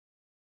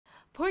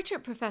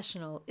Portrait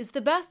Professional is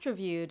the best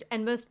reviewed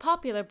and most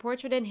popular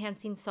portrait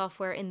enhancing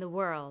software in the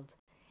world.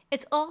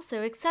 It's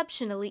also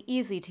exceptionally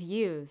easy to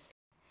use.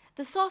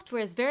 The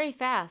software is very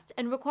fast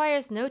and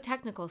requires no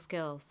technical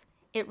skills.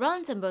 It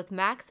runs on both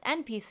Macs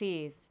and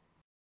PCs.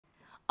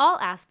 All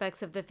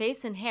aspects of the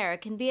face and hair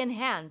can be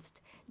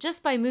enhanced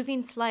just by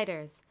moving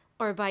sliders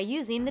or by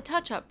using the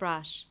touch-up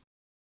brush.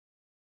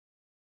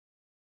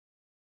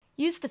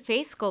 Use the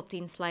face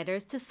sculpting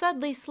sliders to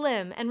subtly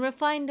slim and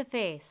refine the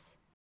face.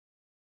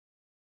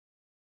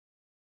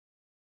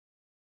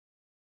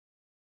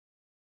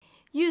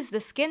 Use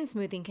the skin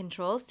smoothing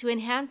controls to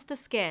enhance the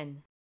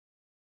skin.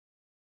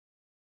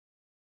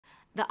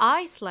 The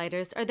eye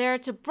sliders are there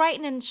to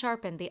brighten and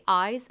sharpen the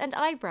eyes and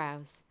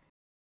eyebrows.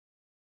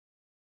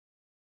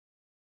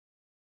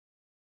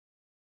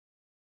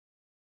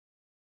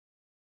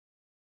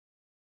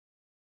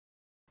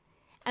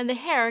 And the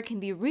hair can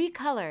be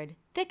recolored,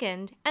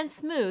 thickened, and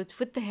smoothed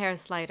with the hair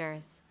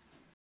sliders.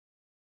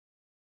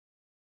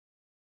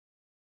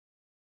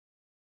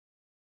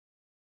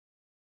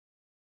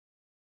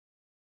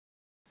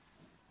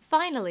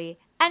 Finally,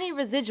 any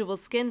residual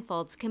skin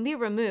folds can be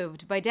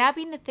removed by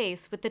dabbing the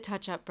face with the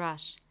touch-up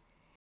brush.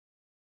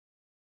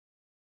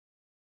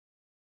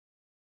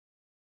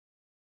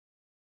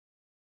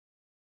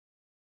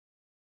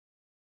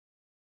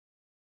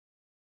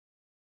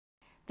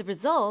 The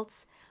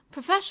results: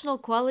 professional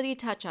quality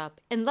touch-up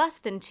in less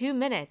than 2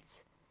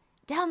 minutes.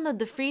 Download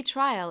the free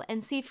trial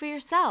and see for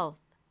yourself.